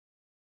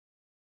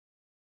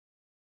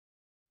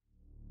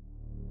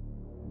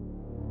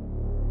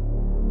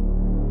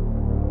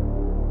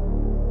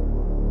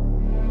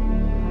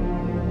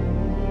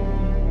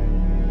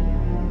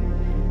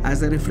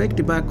As I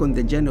reflect back on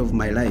the journey of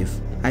my life,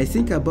 I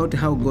think about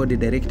how God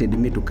directed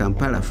me to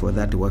Kampala for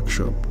that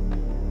workshop.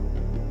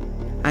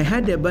 I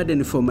had a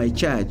burden for my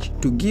church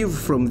to give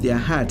from their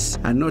hearts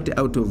and not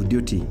out of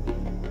duty.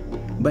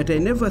 But I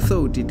never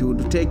thought it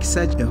would take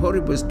such a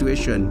horrible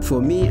situation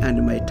for me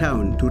and my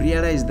town to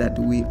realize that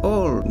we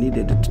all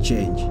needed to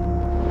change.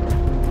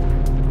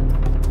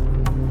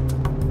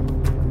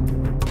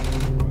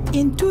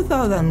 In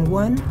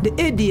 2001, the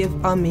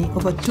ADF army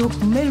overtook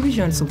main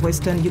regions of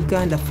western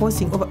Uganda,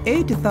 forcing over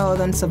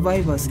 80,000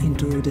 survivors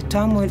into the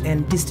turmoil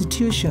and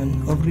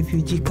destitution of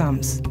refugee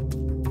camps.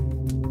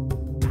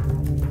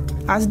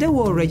 As the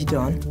war raged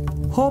on,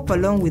 hope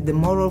along with the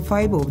moral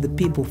fiber of the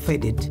people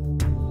faded.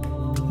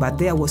 But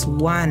there was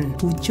one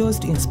who chose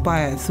to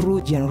inspire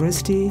through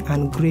generosity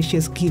and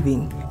gracious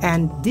giving,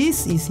 and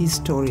this is his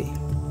story.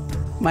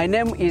 My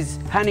name is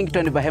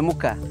Hannington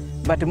Bahemuka,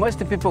 but most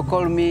people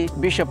call me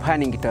Bishop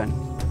Hannington.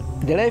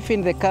 The life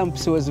in the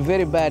camps was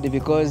very bad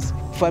because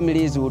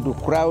families would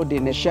crowd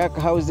in the shack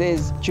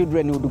houses,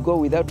 children would go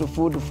without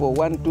food for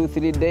 1, 2,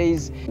 3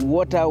 days,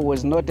 water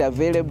was not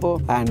available,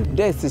 and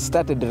death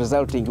started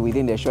resulting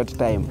within a short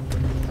time.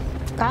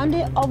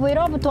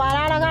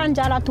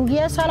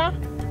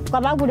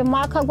 Kabagule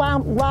mwaka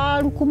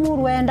gwa lukumu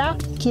lwenda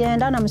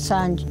kienda na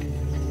musanji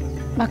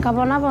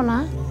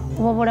bakabonabona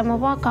obulemu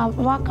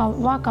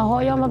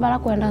bakahoyoma bala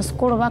kwenda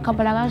skulu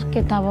bakabalaga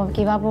kitabo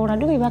kibabula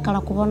ndubi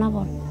bakala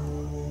kubonabona.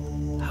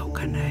 How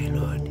can I,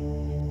 Lord?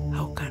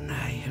 How can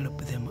I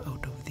help them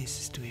out of this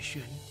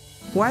situation?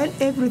 While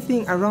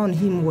everything around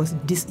him was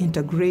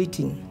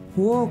disintegrating,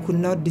 war could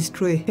not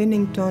destroy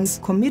Hannington's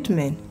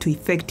commitment to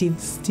effective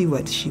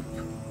stewardship.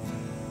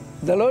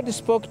 The Lord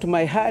spoke to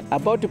my heart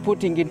about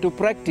putting into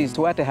practice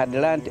what I had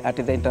learned at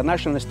the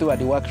International Steward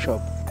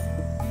Workshop.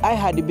 I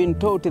had been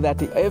taught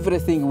that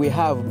everything we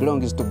have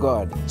belongs to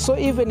God. So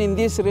even in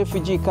this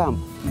refugee camp,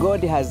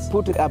 God has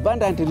put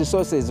abundant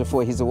resources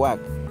for his work.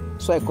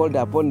 So I called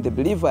upon the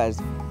believers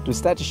to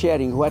start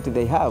sharing what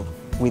they have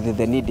with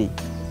the needy.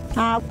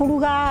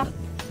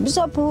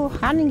 Bishop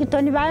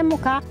Hannington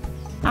Bahemuka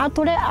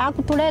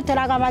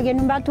akutuleteraga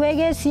bageni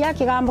batwegesia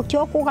kigambo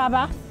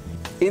kyokugaba.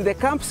 In the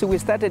camps, we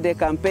started a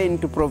campaign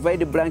to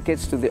provide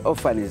blankets to the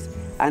orphans,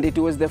 and it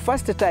was the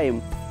first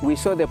time we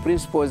saw the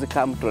principles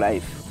come to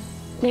life.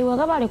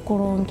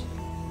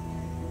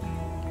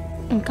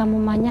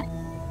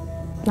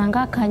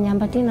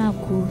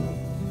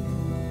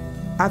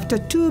 After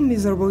 2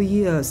 miserable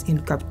years in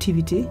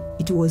captivity,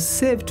 it was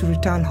safe to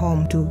return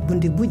home to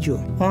Bundibugyo,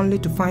 only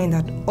to find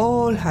that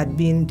all had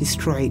been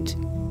destroyed.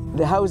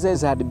 The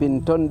houses had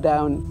been torn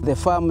down, the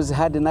farms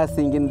had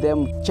nothing in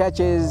them,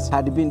 churches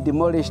had been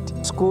demolished,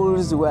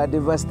 schools were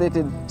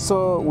devastated,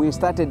 so we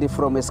started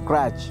from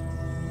scratch.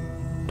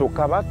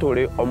 Tukaba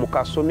tuli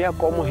omukasomya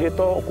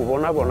komuhito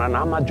okubonabona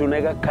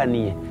n'amajunega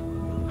kaniye.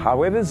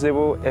 Hawe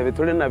ebizibu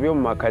ebituli nabyo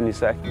mu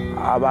makanisa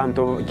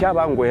abantu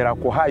kyabangwera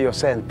kuhayo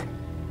sente.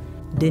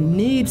 The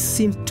needs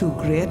seemed too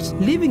great,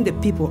 leaving the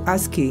people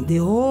asking the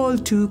all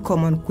too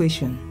common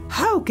question,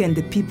 how can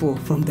the people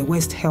from the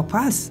West help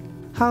us?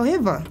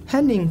 However,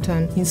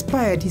 Hannington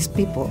inspired his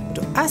people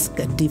to ask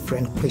a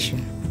different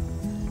question.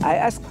 I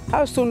asked,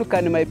 how soon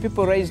can my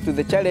people rise to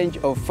the challenge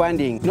of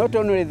funding not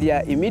only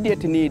their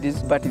immediate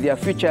needs, but their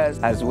futures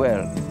as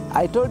well?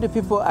 I told the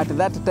people at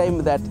that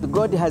time that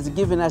God has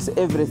given us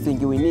everything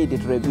we need to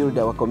rebuild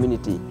our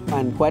community.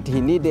 And what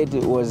he needed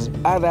was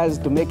others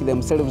to make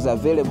themselves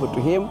available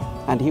to him,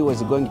 and he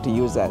was going to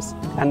use us.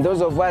 And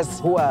those of us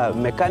who are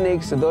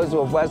mechanics, those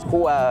of us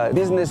who are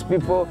business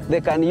people,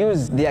 they can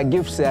use their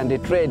gifts and the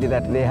trade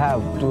that they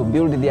have to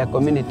build their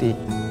community.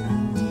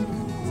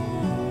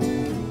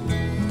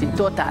 He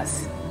taught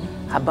us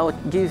about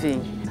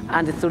giving,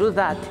 and through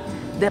that,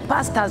 the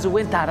pastors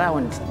went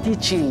around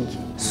teaching.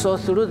 So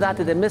through that,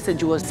 the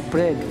message was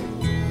spread.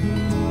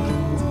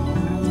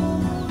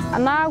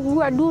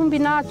 Anagu dumbi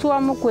na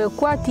tuwa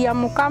mukwekwati ya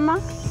mukama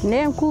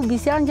nenku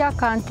bisanja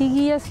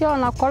kantigie sio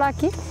na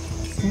kolaki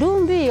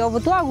dumbi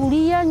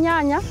obutwaguliye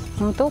nyanya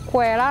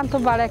mtukwera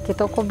ntubale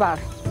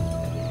kitokobare.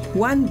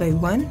 One by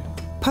one,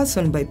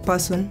 person by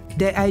person,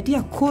 the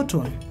idea caught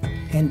on,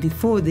 and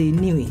before they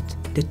knew it,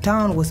 the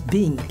town was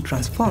being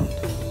transformed.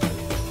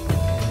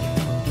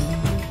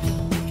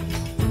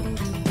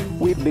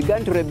 We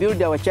began to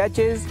rebuild our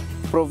churches,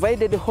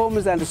 provided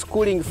homes and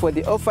schooling for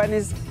the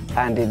orphans,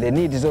 and the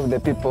needs of the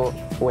people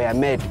were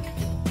met.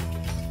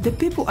 The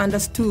people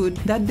understood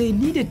that they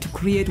needed to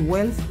create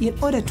wealth in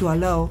order to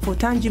allow for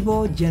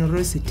tangible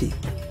generosity.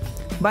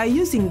 By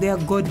using their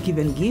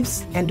God-given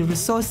gifts and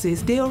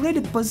resources they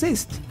already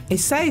possessed, a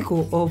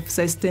cycle of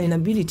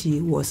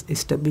sustainability was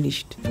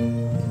established.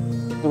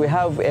 We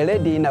have a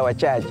lady in our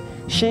church.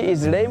 She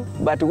is lame,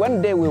 but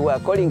one day we were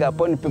calling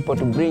upon people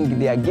to bring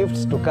their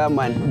gifts to come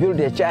and build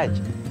a church.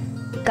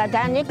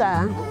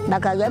 Katanika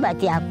bakagaba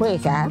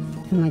tiakwesa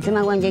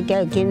mtima wanje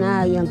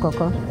kina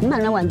yankoko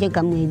mana wanje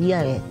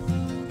kamwibiare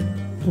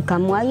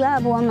nkamwaya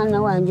abo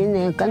mana wanje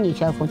ne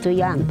kanisha foto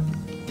yamba.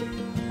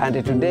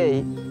 And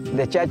today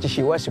the church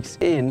she worships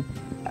in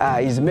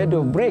is made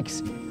of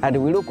bricks, And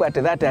we look at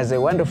that as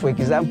a wonderful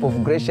example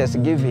of gracious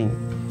giving.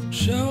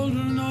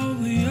 Children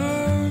of the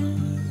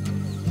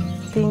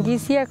earth.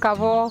 Tingisie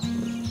kavo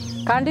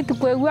kandi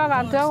tukwegua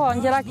gantu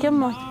yagonjera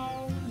kimo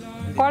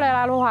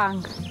kolera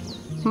ruhanga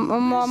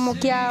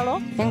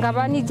mukialo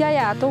engabanija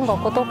yatungo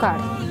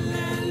kutokali.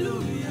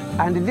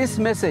 And this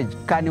message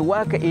can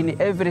work in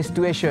every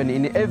situation,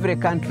 in every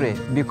country,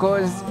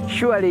 because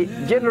surely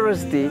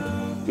generosity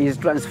is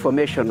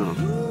transformational.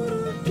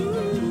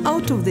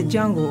 Out of the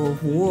jungle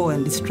of war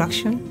and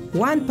destruction,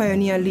 one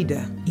pioneer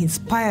leader,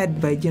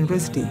 inspired by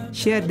generosity,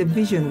 shared the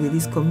vision with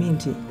his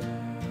community.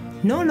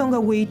 No longer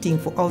waiting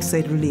for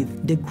outside relief,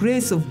 the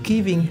grace of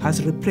giving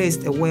has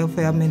replaced a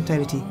welfare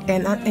mentality,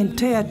 and an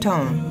entire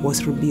town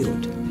was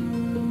rebuilt.